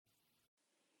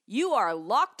You are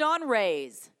Locked On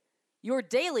Rays, your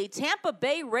daily Tampa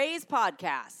Bay Rays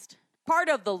podcast. Part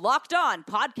of the Locked On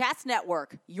Podcast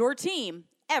Network, your team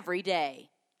every day.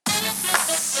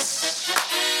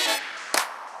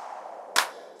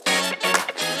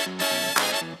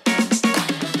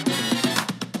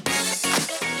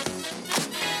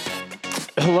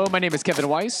 Hello, my name is Kevin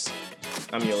Weiss.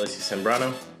 I'm Ulysses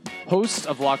Sembrano. Host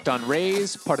of Locked On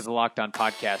Rays, part of the Locked On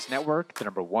Podcast Network, the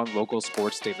 #1 local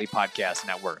sports daily podcast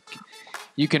network.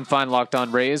 You can find Locked On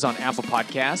Rays on Apple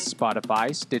Podcasts,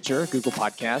 Spotify, Stitcher, Google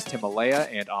Podcasts, Himalaya,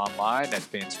 and online at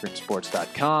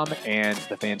fanstreamsports.com and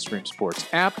the FanStream Sports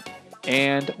app.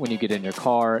 And when you get in your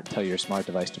car, tell your smart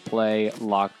device to play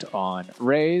Locked On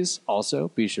Rays. Also,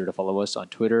 be sure to follow us on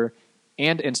Twitter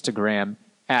and Instagram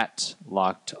at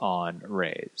Locked On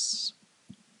Rays.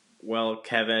 Well,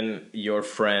 Kevin, your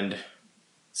friend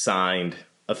signed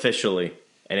officially,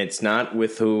 and it's not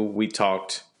with who we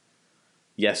talked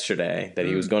yesterday that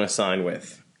he was going to sign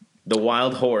with. The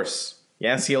wild horse,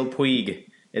 Yasiel Puig,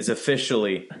 is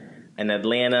officially an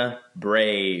Atlanta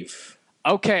Brave.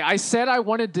 Okay, I said I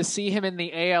wanted to see him in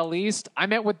the AL East. I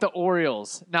meant with the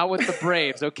Orioles, not with the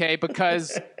Braves, okay?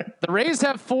 Because the Rays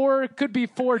have could be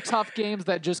four tough games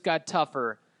that just got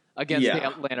tougher against the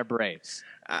Atlanta Braves.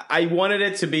 I wanted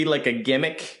it to be like a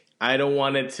gimmick. I don't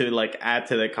want it to like add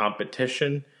to the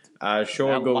competition.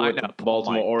 Sure, That go lineup, with the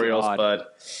Baltimore Orioles, God.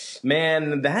 but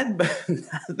man,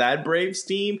 that Braves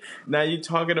team. Now you're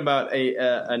talking about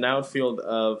an outfield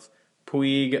of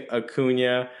Puig,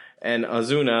 Acuna, and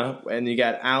Ozuna, and you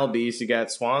got Albies, you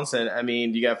got Swanson. I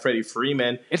mean, you got Freddie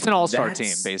Freeman. It's an all-star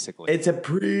team, basically. It's a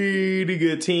pretty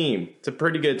good team.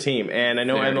 And I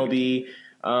know MLB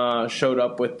showed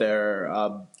up with their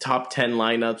top 10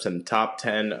 lineups and top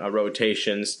 10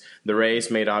 rotations. The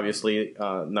Rays made, obviously,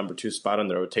 number 2 spot on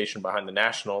the rotation behind the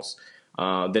Nationals.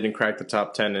 Didn't crack the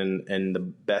top 10 in the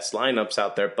best lineups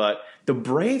out there. But the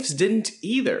Braves didn't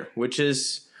either, which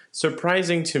is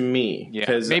surprising to me.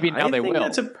 Yeah, maybe now they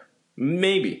will.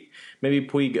 Maybe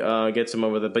Puig gets him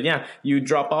over there. But, yeah, you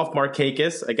drop off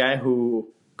Markakis, a guy who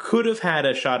could have had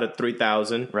a shot at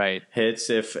 3,000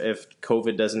 hits if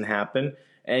COVID doesn't happen.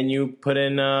 And you put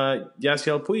in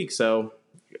Yasiel Puig. So,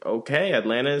 okay,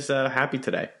 Atlanta's happy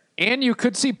today. And you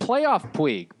could see playoff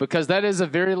Puig, because that is a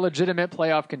very legitimate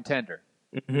playoff contender.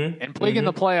 Mm-hmm. And Puig in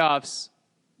the playoffs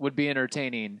would be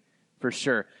entertaining for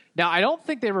sure. Now, I don't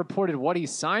think they reported what he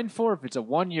signed for, if it's a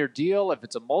one-year deal, if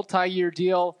it's a multi-year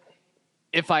deal.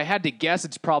 If I had to guess,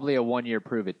 it's probably a one-year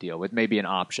prove-it deal with maybe an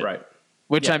option. Right.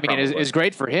 Which, I mean, is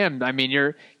great for him. I mean,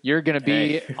 you're going to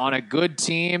be on a good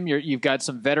team. You've got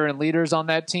some veteran leaders on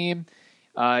that team.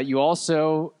 You're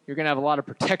going to have a lot of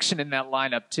protection in that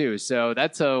lineup too. So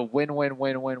that's a win.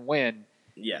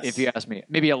 Yes. If you ask me,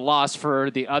 maybe a loss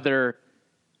for the other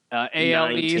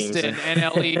AL East and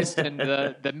NL East and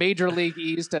the Major League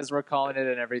East, as we're calling it,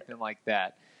 and everything like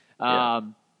that.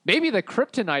 Maybe the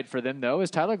kryptonite for them though is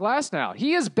Tyler Glasnow.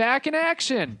 He is back in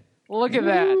action. Look at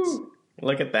that.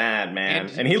 Look at that,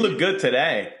 man. And he looked good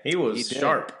today. He was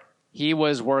sharp. He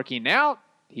was working out.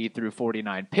 He threw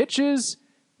 49 pitches.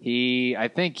 I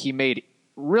think he made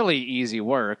really easy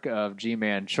work of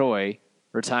G-Man Choi,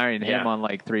 retiring him on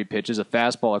like 3 pitches, a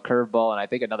fastball, a curveball, and I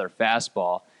think another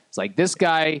fastball. It's like this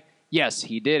guy, yes,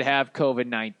 he did have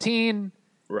COVID-19,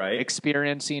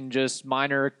 experiencing just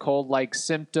minor cold-like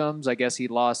symptoms. I guess he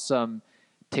lost some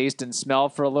taste and smell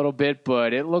for a little bit,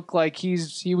 but it looked like he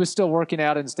was still working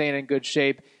out and staying in good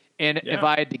shape. And if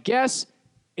I had to guess,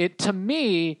 to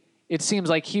me, it seems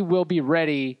like he will be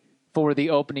ready for the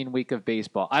opening week of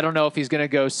baseball. I don't know if he's going to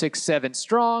go 6-7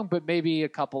 strong, but maybe a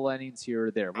couple innings here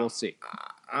or there. We'll see.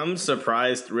 I'm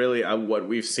surprised, really, at what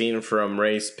we've seen from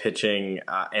Rays pitching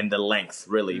and the length,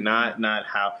 really. Mm-hmm. Not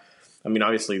how. I mean,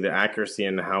 obviously, the accuracy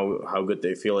and how good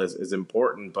they feel is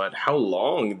important, but how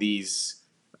long these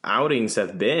outings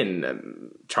have been.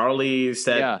 Charlie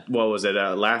said, what was it,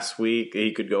 last week,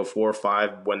 he could go 4 or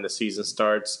 5 when the season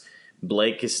starts.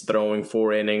 Blake is throwing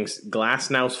 4 innings.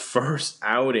 Glasnow's first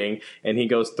outing, and he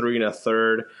goes 3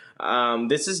 1/3.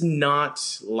 This is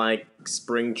not like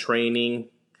spring training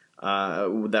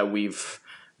that we've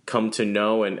come to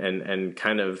know and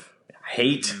kind of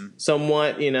hate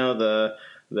somewhat,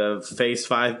 the phase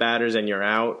 5 batters and you're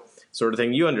out sort of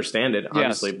thing. You understand it,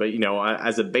 obviously, but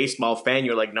as a baseball fan,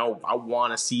 you're like, no, I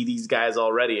want to see these guys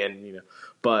already, and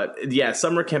but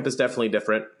summer camp is definitely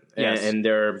different, and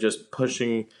they're just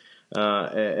pushing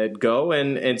at go,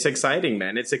 and it's exciting,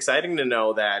 man. It's exciting to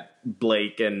know that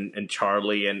Blake and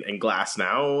Charlie and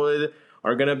Glasnow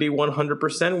are going to be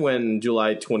 100% when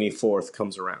July 24th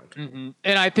comes around. Mm-hmm.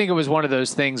 And I think it was one of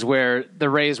those things where the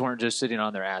Rays weren't just sitting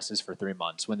on their asses for 3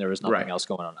 months when there was nothing else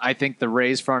going on. I think the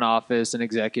Rays front office and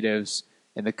executives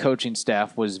and the coaching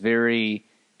staff was very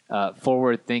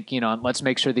forward thinking on, let's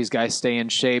make sure these guys stay in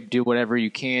shape, do whatever you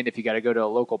can. If you got to go to a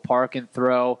local park and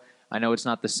throw, I know it's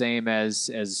not the same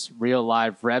as real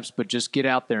live reps, but just get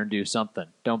out there and do something.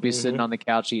 Don't be sitting on the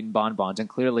couch eating bonbons. And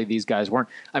clearly these guys weren't.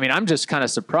 I mean, I'm just kind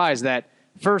of surprised that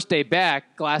first day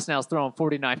back, Glasnow's throwing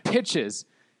 49 pitches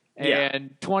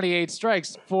and 28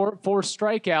 strikes, four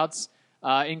strikeouts,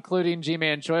 including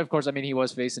Ji-Man Choi. Of course, I mean, he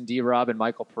was facing D-Rob and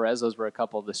Michael Perez. Those were a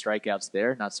couple of the strikeouts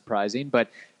there. Not surprising. But,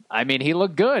 I mean, he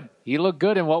looked good. He looked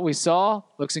good in what we saw.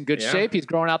 Looks in good shape. He's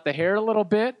growing out the hair a little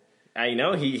bit. I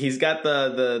know he's got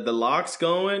the locks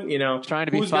going. You know, trying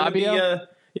to be Fabio.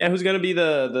 Who's going to be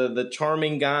the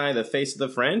charming guy, the face of the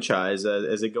franchise?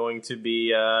 Is it going to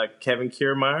be Kevin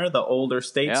Kiermaier, the older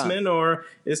statesman, or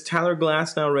is Tyler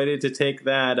Glasnow ready to take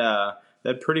that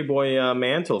pretty boy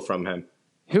mantle from him?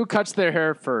 Who cuts their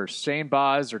hair first, Shane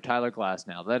Baz or Tyler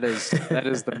Glasnow? That is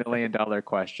the $1 million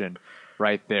question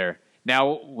right there.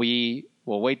 Now we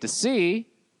will wait to see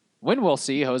when we'll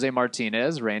see Jose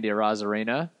Martinez, Randy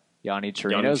Arozarena, Yonny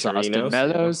Chirinos, Austin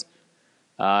Meadows.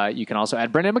 You can also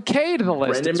add Brendan McKay to the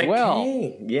list as well.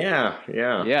 Yeah.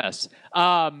 Yes.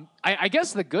 I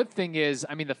guess the good thing is,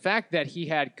 I mean, the fact that he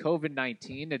had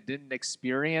COVID-19 and didn't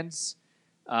experience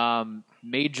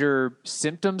major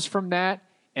symptoms from that,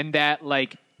 and that,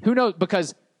 like, who knows?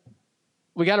 Because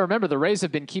we got to remember the Rays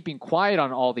have been keeping quiet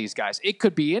on all these guys. It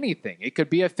could be anything. It could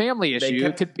be a family issue.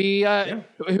 It could be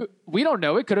we don't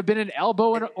know. It could have been an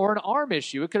elbow or an arm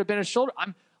issue. It could have been a shoulder.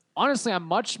 I'm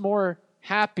much more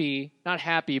not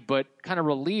happy, but kind of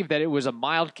relieved that it was a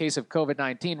mild case of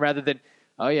COVID-19 rather than,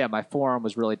 oh yeah, my forearm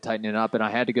was really tightening up and I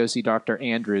had to go see Dr.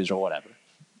 Andrews or whatever.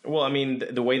 Well, I mean,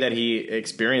 the way that he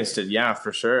experienced it, yeah,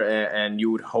 for sure. And you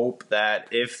would hope that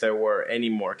if there were any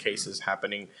more cases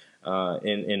happening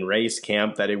in Rays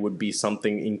camp, that it would be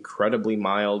something incredibly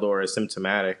mild or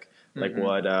asymptomatic, like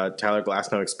what Tyler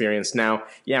Glasnow experienced. Now,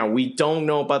 yeah, we don't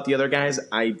know about the other guys.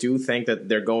 I do think that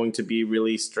they're going to be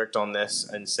really strict on this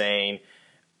and saying,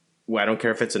 well, I don't care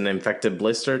if it's an infected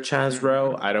blister, Chaz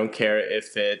Rowe. I don't care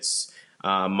if it's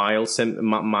mild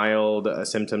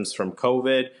symptoms from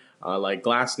COVID, like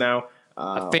Glasnow.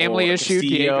 A family issue,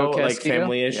 Castillo, like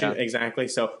family issue, exactly.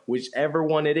 So whichever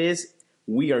one it is,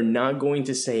 we are not going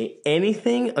to say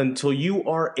anything until you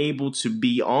are able to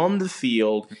be on the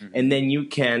field, and then you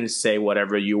can say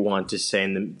whatever you want to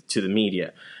say to the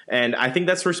media. And I think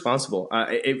that's responsible.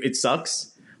 It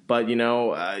sucks, but you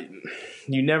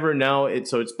never know.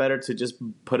 So it's better to just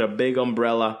put a big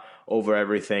umbrella over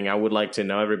everything. I would like to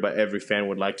know. Every fan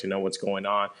would like to know what's going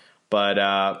on,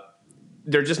 but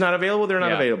they're just not available. They're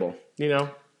not available.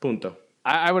 Punto.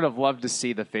 I would have loved to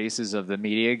see the faces of the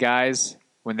media guys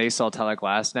when they saw Tyler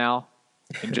Glasnow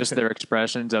and just their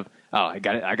expressions of, oh, I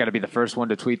got to be the first one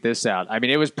to tweet this out. I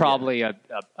mean, it was probably a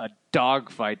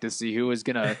dog fight to see who was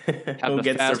going to have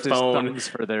the fastest thumbs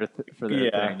for their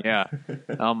thing. Yeah.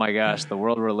 Oh my gosh, the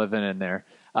world we're living in there.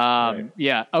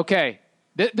 Yeah. Okay.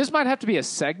 This might have to be a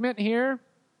segment here.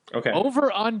 Okay.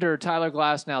 Over under Tyler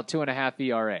Glasnow 2.5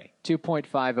 ERA,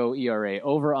 2.50 ERA.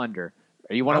 Over under.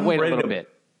 Or you want to wait a little bit?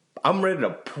 I'm ready to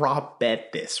prop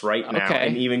bet this right now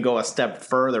and even go a step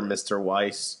further, Mr.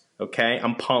 Weiss. Okay?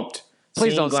 I'm pumped.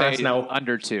 Please don't say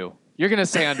under 2. You're going to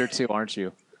say under 2, aren't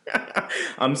you?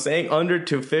 I'm saying under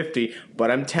 250, but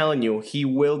I'm telling you, he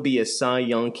will be a Cy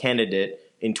Young candidate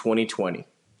in 2020.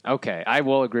 Okay, I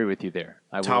will agree with you there.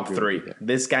 Top 3.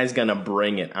 This guy's going to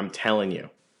bring it. I'm telling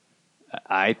you.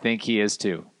 I think he is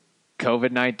too.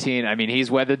 COVID-19, I mean,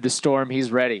 he's weathered the storm. He's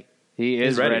ready. He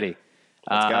is ready.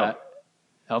 Let's go.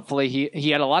 Hopefully he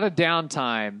had a lot of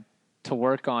downtime to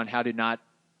work on how to not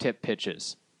tip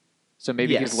pitches. So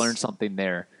maybe he's learned something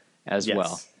there as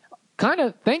well. Kind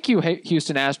of thank you,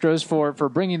 Houston Astros, for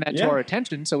bringing that to our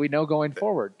attention so we know going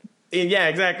forward. Yeah,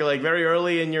 exactly. Like very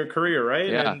early in your career, right?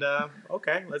 Yeah. And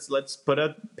okay, let's put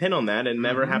a pin on that and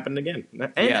never happen again.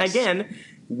 And again,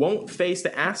 won't face the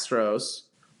Astros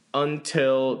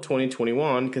until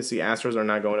 2021 because the Astros are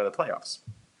not going to the playoffs.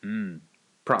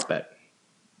 Prop bet.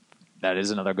 That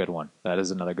is another good one.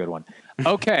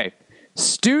 Okay.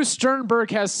 Stu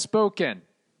Sternberg has spoken.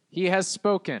 He has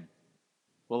spoken.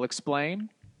 We'll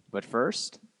explain, but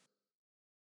first.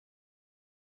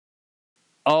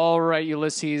 All right,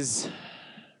 Ulysses.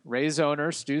 Rays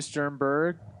owner Stu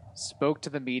Sternberg spoke to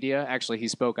the media. Actually, he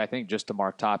spoke, I think, just to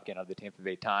Mark Topkin of the Tampa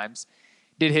Bay Times.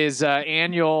 Did his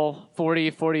annual 40,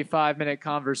 45-minute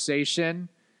conversation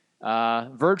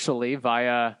virtually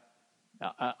via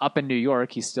up in New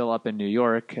York. He's still up in New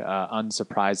York,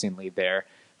 unsurprisingly there.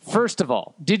 First of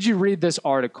all, did you read this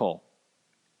article?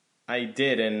 I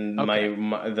did, and Okay.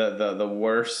 the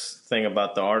worst thing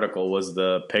about the article was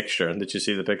the picture. Did you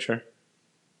see the picture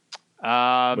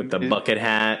with the bucket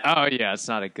hat? Oh yeah, it's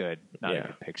not a good Yeah.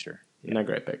 picture. Not a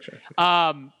great picture.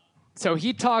 So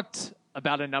he talked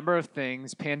about a number of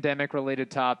things, pandemic-related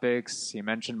topics. He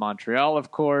mentioned Montreal, of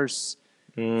course,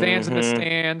 fans in the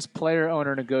stands,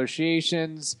 player-owner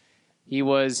negotiations. He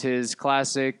was his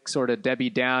classic sort of Debbie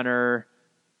Downer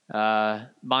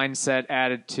mindset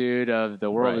attitude of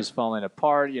the world is falling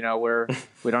apart. You know,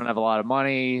 we don't have a lot of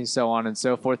money, so on and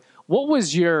so forth. What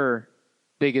was your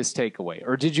biggest takeaway,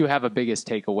 or did you have a biggest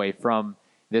takeaway from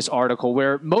this article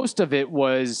where most of it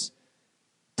was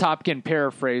Topkin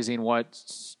paraphrasing what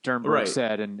Sternberg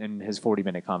said in his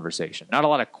 40-minute conversation? Not a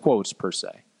lot of quotes per se.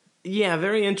 Yeah,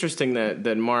 very interesting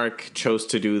that Mark chose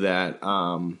to do that.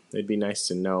 It'd be nice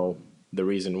to know the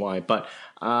reason why. But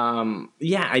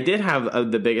yeah, I did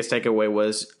have the biggest takeaway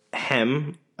was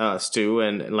him, Stu,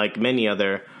 and like many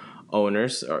other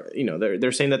owners,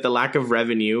 they're saying that the lack of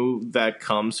revenue that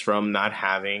comes from not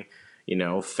having,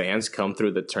 fans come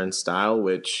through the turnstile,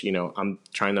 which, I'm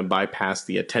trying to bypass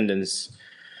the attendance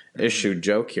issue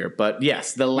joke here. But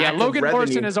yes, the lack of revenue. Logan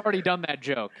Morrison has already done that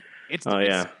joke.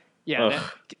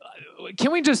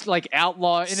 Can we just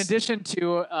outlaw, in addition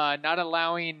to not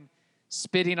allowing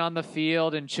spitting on the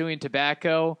field and chewing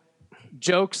tobacco,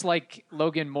 jokes like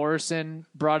Logan Morrison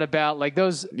brought about, like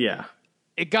those? Yeah.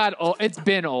 It got old. It's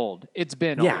been old.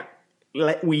 Yeah.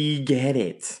 We get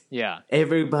it. Yeah.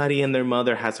 Everybody and their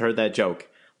mother has heard that joke.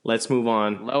 Let's move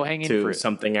on Low-hanging to fruit.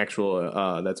 Something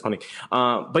actual that's funny.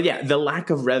 But yeah, the lack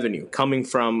of revenue coming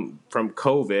from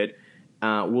COVID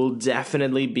will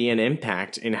definitely be an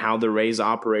impact in how the Rays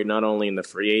operate, not only in the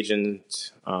free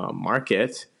agent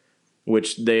market,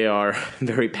 which they are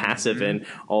very passive in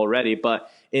already, but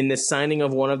in the signing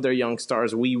of one of their young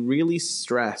stars. We really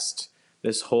stressed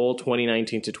this whole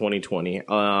 2019 to 2020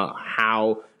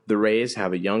 how the Rays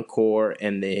have a young core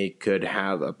and they could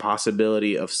have a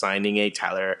possibility of signing a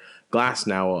Tyler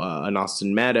Glasnow, an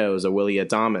Austin Meadows, a Willy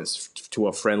Adames to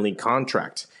a friendly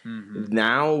contract.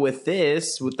 Now with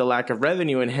the lack of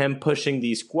revenue and him pushing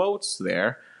these quotes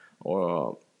there,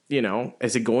 or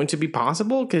is it going to be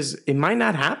possible? Because it might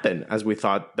not happen as we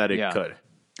thought that it could.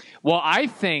 Well, I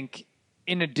think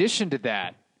in addition to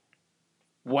that,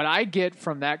 what I get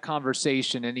from that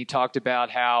conversation, and he talked about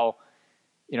how,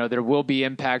 there will be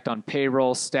impact on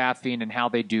payroll, staffing, and how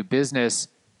they do business.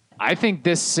 I think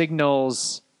this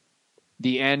signals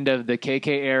the end of the KK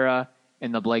era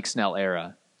and the Blake Snell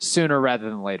era sooner rather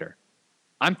than later.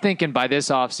 I'm thinking by this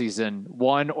offseason,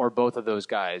 one or both of those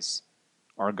guys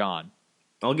are gone.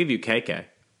 I'll give you KK.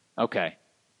 Okay.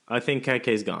 I think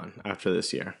KK's gone after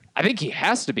this year. I think he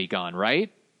has to be gone,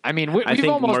 right? I mean, I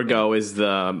think Margot is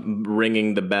the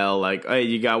ringing the bell, like, hey,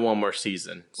 you got one more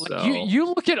season. So you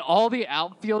look at all the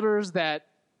outfielders that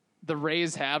the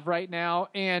Rays have right now,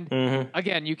 and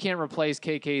again, you can't replace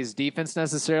KK's defense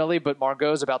necessarily, but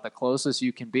Margot's about the closest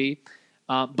you can be.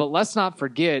 But let's not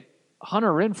forget,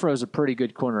 Hunter Renfroe is a pretty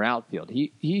good corner outfield.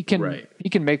 He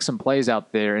can make some plays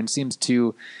out there and seems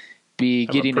to be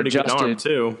getting adjusted. Good arm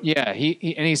too. Yeah,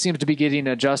 he seems to be getting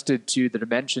adjusted to the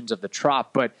dimensions of the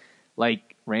trop, but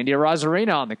Randy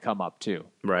Arozarena on the come up too.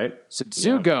 Right.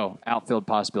 Satsugo, outfield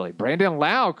possibility. Brandon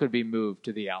Lau could be moved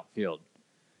to the outfield.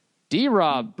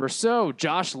 D-Rob, Brosseau,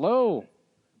 Josh Lowe.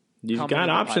 You've got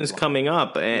options coming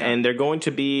up, and they're going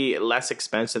to be less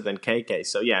expensive than KK.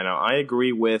 So, I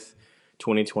agree with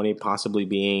 2020 possibly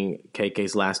being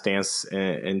KK's last dance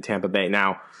in Tampa Bay.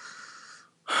 Now,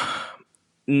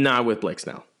 not with Blake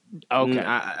Snell. Okay.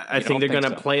 I think they're going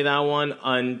to play that one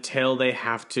until they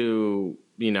have to,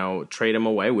 trade him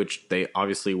away, which they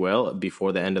obviously will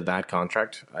before the end of that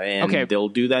contract. And they'll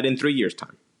do that in 3 years'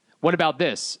 time. What about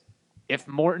this? If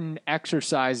Morton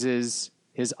exercises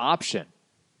his option,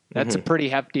 that's a pretty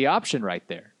hefty option right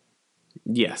there.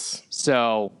 Yes.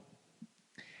 So,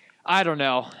 I don't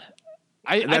know.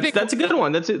 I think that's a good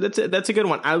one. That's a good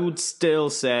one. I would still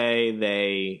say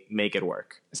they make it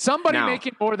work. Somebody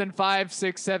making more than $5,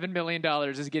 $6, $7 million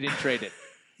is getting traded.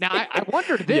 Now, I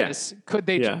wonder this. Could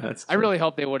they? I really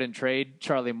hope they wouldn't trade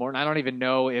Charlie Morton. I don't even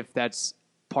know if that's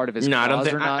part of his clause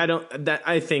or not.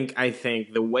 I think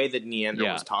the way that Neander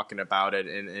was talking about it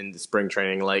in the spring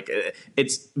training,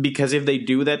 it's because if they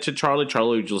do that to Charlie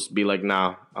would just be like,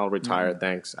 nah, I'll retire.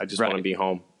 Thanks. I just want to be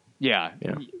home. Yeah.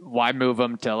 Why move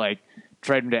him to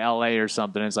trade him to LA or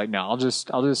something? It's like, no, I'll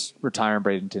just retire in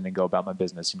Bradenton and go about my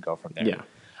business and go from there.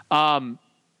 Yeah.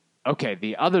 Okay.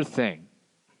 The other thing,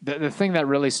 the thing that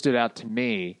really stood out to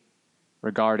me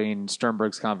regarding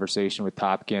Sternberg's conversation with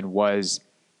Topkin was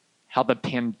how the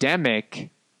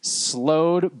pandemic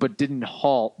slowed but didn't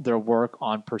halt their work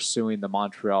on pursuing the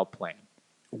Montreal plan.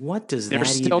 What does They're that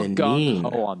still even mean?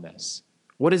 gung-ho on this.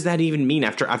 What does that even mean?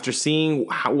 After seeing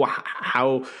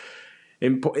how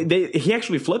important he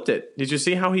actually flipped it. Did you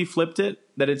see how he flipped it?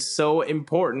 That it's so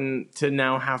important to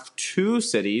now have two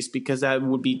cities because that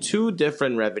would be two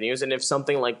different revenues. And if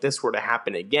something like this were to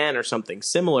happen again or something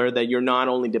similar, that you're not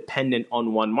only dependent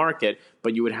on one market,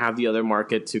 but you would have the other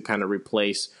market to kind of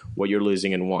replace what you're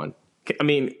losing in one. I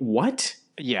mean, what?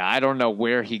 Yeah, I don't know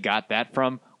where he got that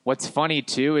from. What's funny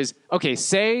too is, okay,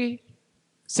 say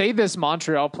this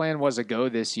Montreal plan was a go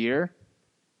this year,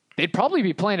 they'd probably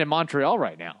be playing in Montreal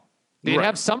right now. They'd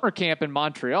have summer camp in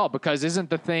Montreal because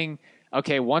isn't the thing,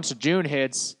 okay, once June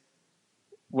hits,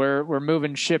 we're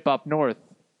moving ship up north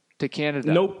to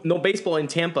Canada. No baseball in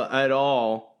Tampa at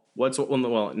all.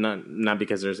 Not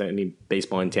because there's any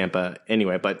baseball in Tampa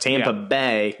anyway, but Tampa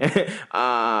Bay,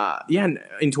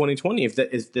 in 2020, if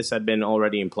this had been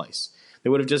already in place, they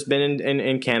would have just been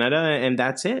in Canada, and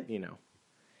that's it, you know.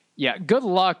 Yeah, good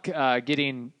luck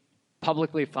getting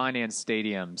publicly financed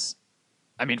stadiums.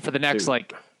 I mean, for the next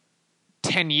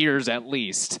 10 years at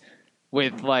least,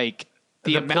 with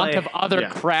the amount of other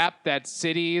crap that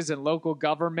cities and local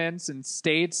governments and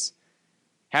states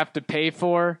have to pay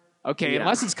for. Okay,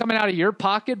 unless it's coming out of your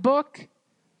pocketbook,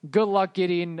 good luck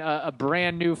getting a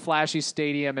brand new flashy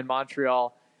stadium in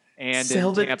Montreal and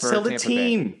sell the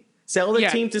team. Bay. Sell the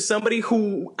team to somebody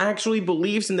who actually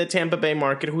believes in the Tampa Bay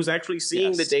market, who's actually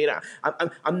seeing the data.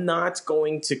 I'm not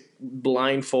going to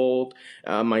blindfold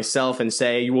myself and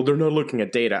say, well, they're not looking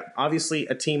at data. Obviously,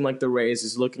 a team like the Rays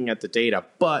is looking at the data,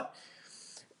 but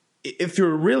if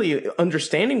you're really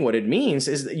understanding what it means,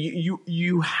 is that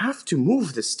you have to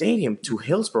move the stadium to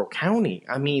Hillsborough County.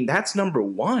 I mean, that's number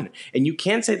one. And you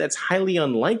can't say that's highly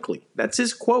unlikely. That's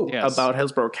his quote about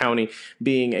Hillsborough County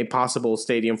being a possible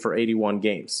stadium for 81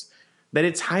 games. That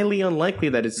it's highly unlikely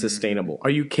that it's sustainable. Are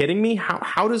you kidding me?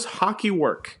 How does hockey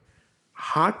work?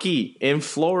 Hockey in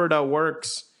Florida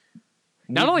works.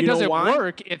 Not only does it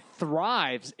work, it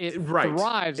thrives. It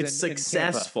thrives. It's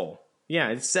successful. Yeah,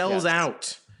 it sells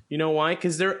out. You know why?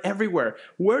 Because they're everywhere.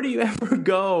 Where do you ever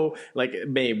go? Like,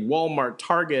 Walmart,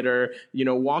 Target, or,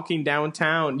 walking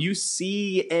downtown. You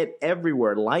see it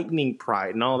everywhere. Lightning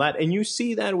Pride and all that. And you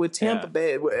see that with Tampa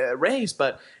Bay Rays,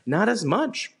 but not as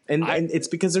much. And it's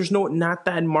because there's not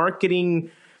that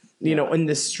marketing, in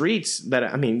the streets.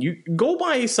 That you go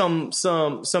buy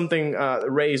something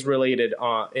Rays related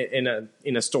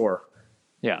in a store.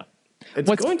 Yeah,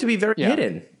 it's going to be very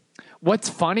hidden. What's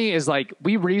funny is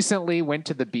we recently went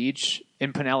to the beach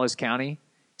in Pinellas County,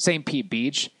 St. Pete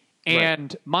Beach.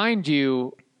 And mind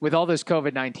you, with all this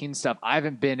COVID-19 stuff, I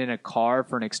haven't been in a car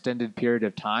for an extended period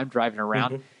of time driving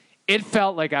around. Mm-hmm. It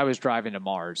felt like I was driving to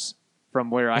Mars from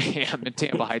where I am in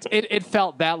Tampa Heights. It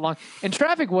felt that long. And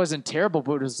traffic wasn't terrible,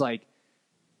 but it was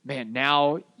man,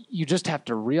 now you just have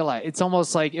to realize it's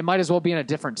almost like it might as well be in a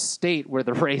different state where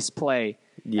the Rays play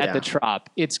at the Trop.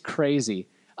 It's crazy.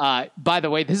 By the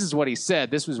way, this is what he said.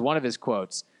 This was one of his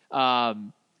quotes. This is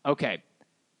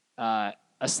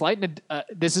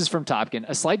from Topkin.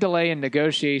 A slight delay in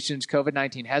negotiations.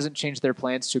 COVID-19 hasn't changed their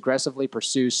plans to aggressively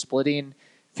pursue splitting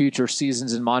future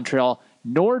seasons in Montreal,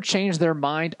 nor changed their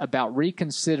mind about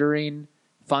reconsidering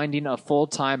finding a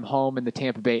full-time home in the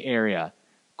Tampa Bay area.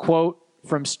 Quote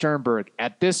from Sternberg,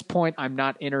 "At this point, I'm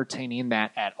not entertaining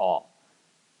that at all."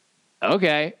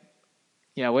 Okay.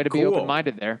 Yeah, way to be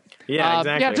open-minded there. Yeah,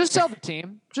 exactly. Yeah, just sell the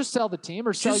team. Just sell the team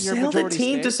or sell your majority sell the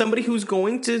team to somebody who's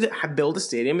going to build a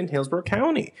stadium in Hillsborough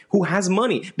County, who has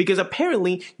money. Because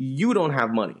apparently you don't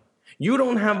have money. You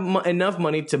don't have enough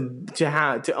money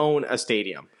to own a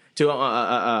stadium,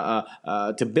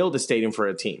 to build a stadium for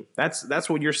a team. That's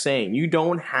what you're saying. You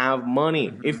don't have money.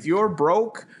 Mm-hmm. If you're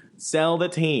broke, sell the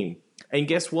team. And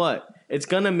guess what? It's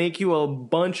going to make you a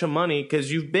bunch of money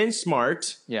because you've been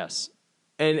smart. Yes.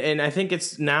 And I think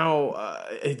it's now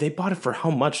they bought it for how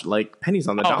much? Pennies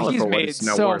on the dollar for what it's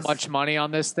now worth. He's made so much money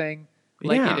on this thing.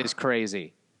 It is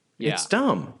crazy. Yeah. It's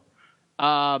dumb.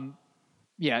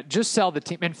 Just sell the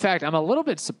team. In fact, I'm a little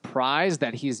bit surprised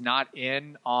that he's not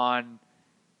in on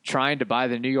trying to buy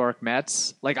the New York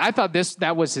Mets. I thought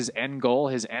that was his end goal,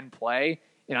 his end play,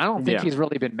 and I don't think he's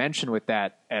really been mentioned with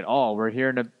that at all. We're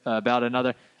hearing about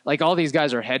another. All these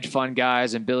guys are hedge fund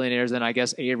guys and billionaires, and I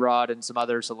guess A-Rod and some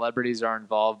other celebrities are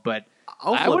involved. But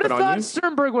I would have thought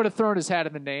Sternberg would have thrown his hat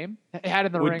in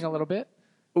the ring a little bit.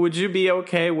 Would you be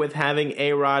okay with having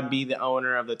A-Rod be the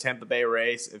owner of the Tampa Bay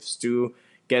Rays if Stu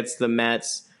gets the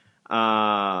Mets?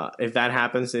 If that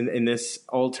happens in this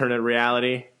alternate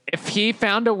reality, If he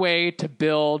found a way to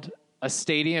build a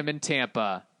stadium in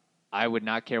Tampa, I would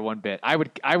not care one bit.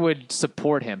 I would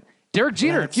support him. Derek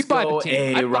Jeter, if you buy the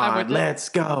team, A-Rod, let's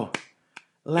go.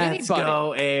 Let's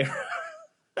go, A.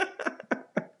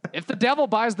 If the devil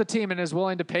buys the team and is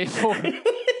willing to pay for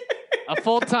a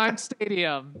full-time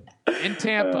stadium in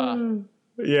Tampa,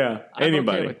 yeah, I'm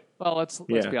anybody. Okay well, let's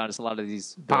be honest. A lot of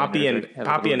these Poppy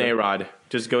and A-Rod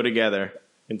just go together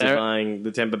into buying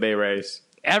the Tampa Bay Rays.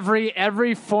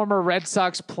 Every former Red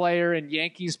Sox player and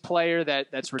Yankees player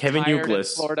that's retired Kevin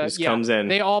Youkilis in Florida, comes in.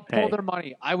 They all pull their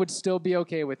money. I would still be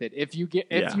okay with it if you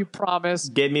promise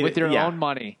with your own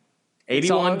money.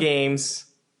 81 games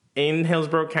in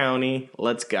Hillsborough County.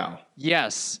 Let's go.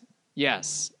 Yes,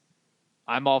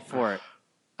 I'm all for it.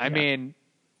 I mean,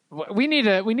 we need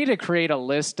to create a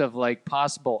list of like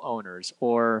possible owners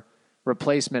or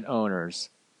replacement owners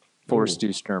for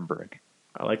Stu Sternberg.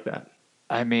 I like that.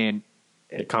 I mean,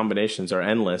 the combinations are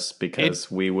endless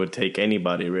because we would take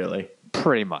anybody, really.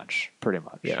 Pretty much.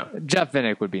 Yeah. Jeff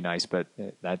Vinnick would be nice, but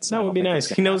that would be nice.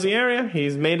 He knows the area.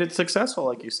 He's made it successful,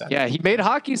 like you said. Yeah, he made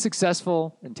hockey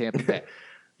successful in Tampa Bay.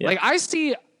 Like, I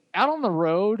see out on the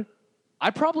road,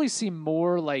 I probably see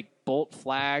more like Bolt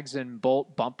flags and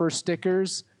Bolt bumper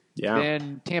stickers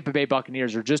than Tampa Bay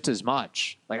Buccaneers, or just as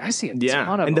much. Like, I see a ton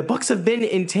of them. And the Bucs have been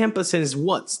in Tampa since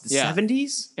what? The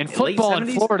 70s? And football in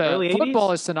Florida, football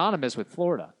 80s? is synonymous with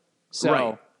Florida. So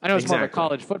right. I know it's more of a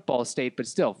college football state, but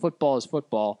still, football is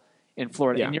football in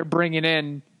Florida. Yeah. And you're bringing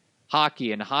in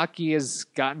hockey, and hockey has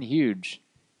gotten huge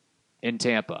in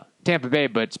Tampa Bay,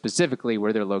 but specifically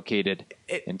where they're located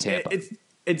in Tampa.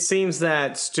 It seems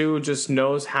that Stu just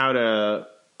knows how to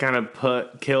kind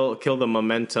of kill the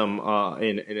momentum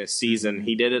in a season.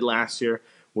 He did it last year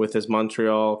with his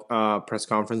Montreal press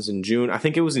conference in June. I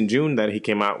think it was in June that he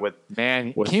came out with.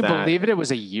 Man, can you believe it? It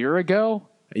was a year ago.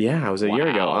 Yeah, it was a year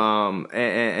ago.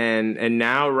 And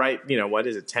now, right, what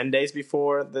is it? 10 days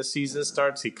before the season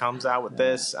starts, he comes out with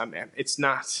this. I mean, it's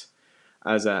not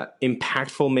as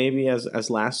impactful maybe as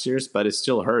last year's, but it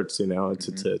still hurts,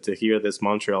 to hear this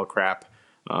Montreal crap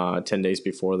 10 days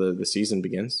before the season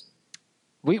begins.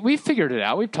 We figured it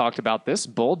out. We've talked about this.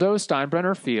 Bulldoze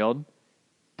Steinbrenner Field,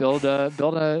 build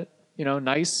a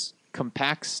nice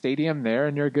compact stadium there,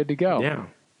 and you're good to go. Yeah.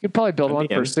 You could probably build one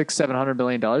for $600-700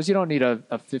 million. You don't need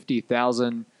a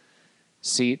 50,000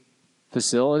 seat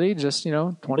facility. Just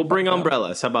 20. We'll bring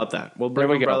umbrellas. How about that? We'll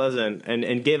bring umbrellas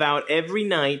and give out every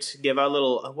night. Give out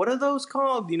little, what are those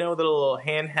called? The little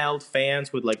handheld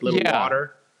fans with like little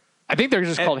water. I think they're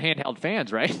just called handheld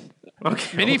fans, right?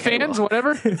 Okay, mini fans,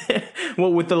 whatever.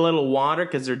 Well, with the little water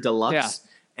because they're deluxe.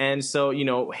 Yeah. And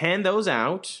so hand those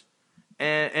out,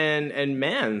 and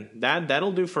man,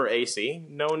 that'll do for AC.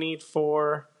 No need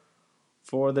for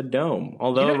the dome.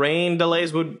 Although rain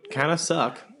delays would kind of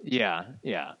suck. Yeah.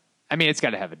 I mean, it's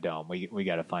got to have a dome. We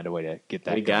got to find a way to get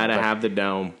that. We got to have the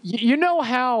dome. You know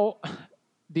how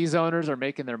these owners are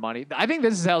making their money? I think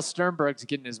this is how Sternberg's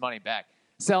getting his money back.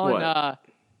 Selling. What?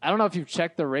 I don't know if you've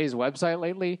checked the Rays website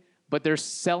lately, but they're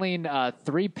selling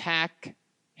 3-pack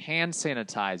hand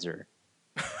sanitizer.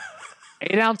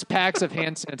 8-ounce packs of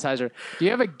hand sanitizer. Do you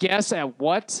have a guess at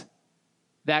what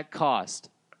that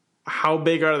cost? How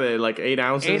big are they? Like 8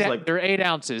 ounces? They're 8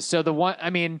 ounces. So the one,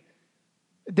 I mean,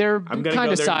 they're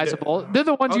kind of sizable. They're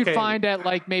the ones you find at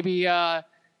like maybe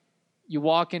you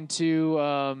walk into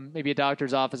maybe a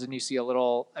doctor's office and you see a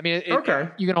little. I mean, you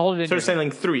can hold it in. So you're saying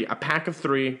like 3, a pack of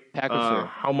 3. Pack of 3.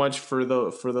 How much for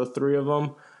the 3 of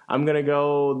them? I'm gonna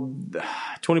go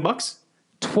 $20.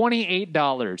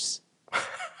 $28.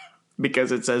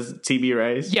 Because it says TB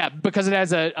Rays? Yeah, because it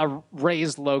has a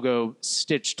Rays logo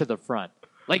stitched to the front.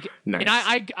 Like, nice.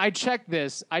 And I checked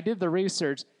this. I did the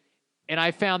research, and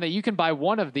I found that you can buy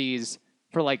one of these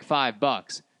for like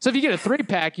 $5. So if you get a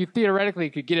 3-pack, you theoretically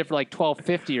could get it for like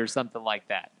 $12.50 or something like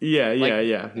that.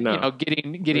 Yeah. No,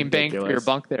 getting bang for your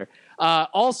buck there.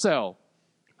 Also,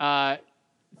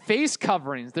 face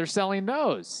coverings. They're selling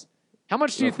those. How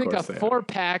much do you think a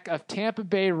 4-pack of Tampa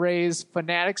Bay Rays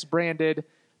Fanatics branded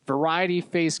variety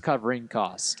face covering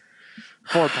cost?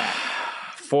 4-pack.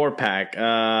 4-pack.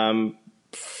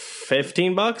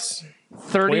 $15?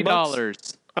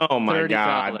 $30. Oh my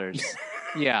God.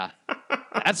 Yeah.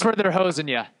 That's where they're hosing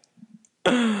you.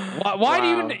 Why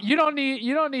do you don't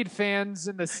need fans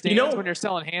in the stands when you're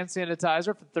selling hand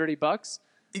sanitizer for $30?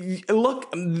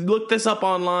 Look this up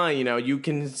online. You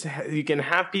can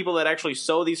have people that actually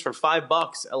sew these for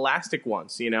 $5, elastic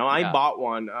ones. I bought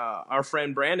one. Our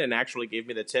friend Brandon actually gave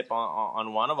me the tip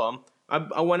on one of them.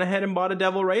 I went ahead and bought a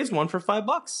Devil Rays one for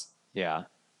 $5. Yeah,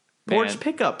 porch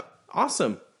pickup,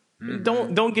 awesome.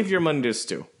 Mm-hmm. Don't give your money to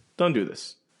Stu. Don't do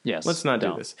this. Yes. Let's not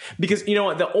do this. Because you know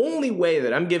what? The only way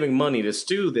that I'm giving money to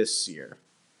Stu this year,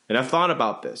 and I've thought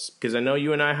about this, because I know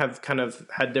you and I have kind of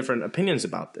had different opinions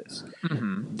about this.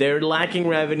 Mm-hmm. They're lacking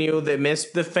revenue. They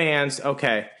missed the fans.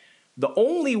 Okay. The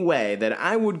only way that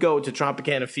I would go to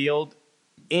Tropicana Field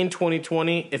in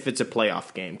 2020 if it's a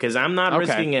playoff game, because I'm not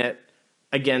risking it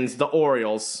against the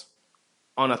Orioles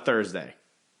on a Thursday.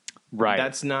 Right.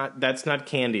 That's not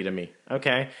candy to me.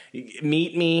 Okay.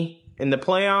 Meet me in the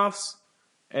playoffs,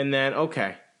 and then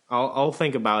I'll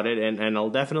think about it, and I'll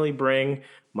definitely bring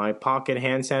my pocket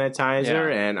hand sanitizer,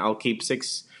 and I'll keep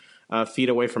 6 feet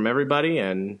away from everybody,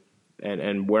 and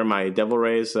wear my Devil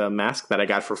Rays mask that I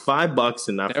got for $5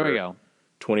 and not for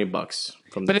 $20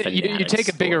 from the. But you take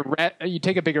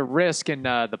a bigger risk in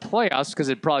the playoffs because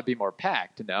it'd probably be more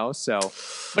packed, you know. So,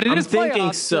 but I'm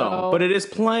thinking so. But it is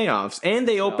playoffs, and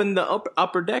they opened the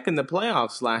upper deck in the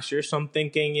playoffs last year. So I'm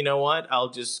thinking, you know what? I'll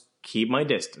just keep my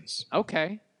distance.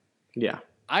 Okay. Yeah.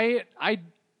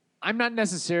 I'm not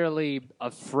necessarily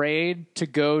afraid to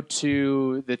go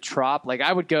to the Trop. Like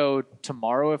I would go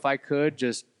tomorrow if I could,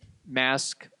 just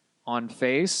mask on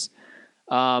face.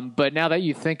 But now that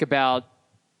you think about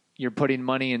you're putting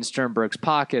money in Sternberg's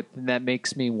pocket, then that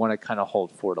makes me want to kind of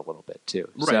hold for it a little bit too.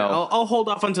 Right. So, I'll hold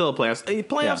off until the playoffs.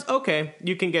 Playoffs, okay,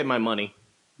 you can get my money.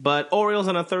 But Orioles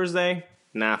on a Thursday,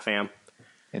 nah, fam.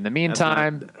 In the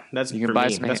meantime, that's you can for buy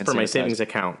me. some. That's for my savings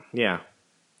account. Yeah.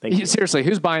 Thank you. Seriously,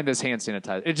 who's buying this hand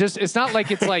sanitizer? It's not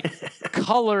like it's like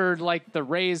colored like the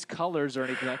Rays colors or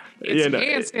anything. It's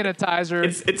hand sanitizer.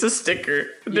 It's a sticker.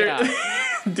 Yeah.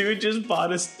 Dude just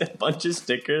bought a bunch of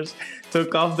stickers,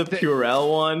 took off the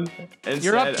Purell one, and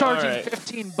you're up charging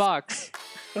 $15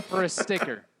 for a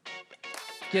sticker.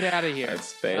 Get out of here.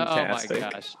 That's fantastic. Oh my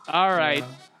gosh. All right.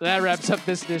 That wraps up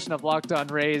this edition of Locked On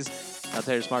Rays. Now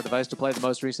tell your smart device to play the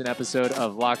most recent episode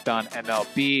of Locked On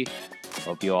MLB.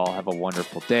 Hope you all have a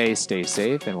wonderful day. Stay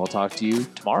safe, and we'll talk to you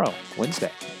tomorrow,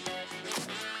 Wednesday.